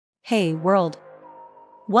Hey, world!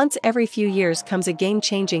 Once every few years comes a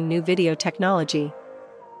game-changing new video technology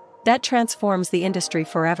that transforms the industry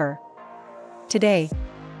forever. Today,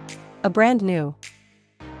 a brand new,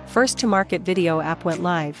 first-to-market video app went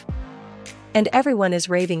live. And everyone is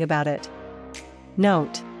raving about it.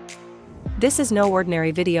 Note: this is no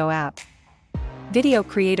ordinary video app. Video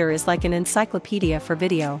Creator is like an encyclopedia for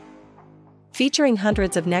video, featuring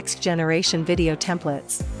hundreds of next-generation video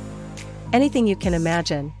templates. Anything you can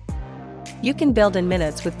imagine, you can build in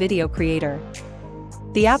minutes with Video Creator.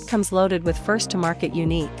 The app comes loaded with first-to-market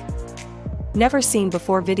unique,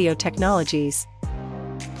 never-seen-before video technologies.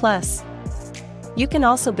 Plus, you can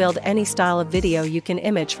also build any style of video you can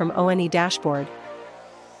image from any dashboard.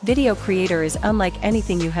 Video Creator is unlike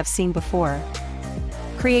anything you have seen before.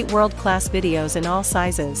 Create world-class videos in all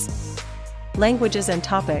sizes, languages and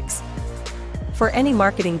topics, for any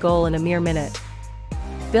marketing goal in a mere minute.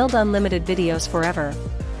 Build unlimited videos forever.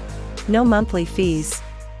 No monthly fees.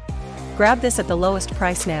 Grab this at the lowest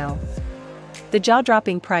price now. The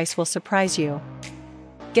jaw-dropping price will surprise you.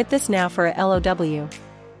 Get this now for a LOW.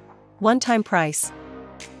 One-time price.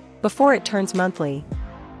 Before it turns monthly.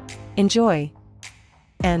 Enjoy.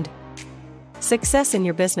 And success in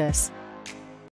your business.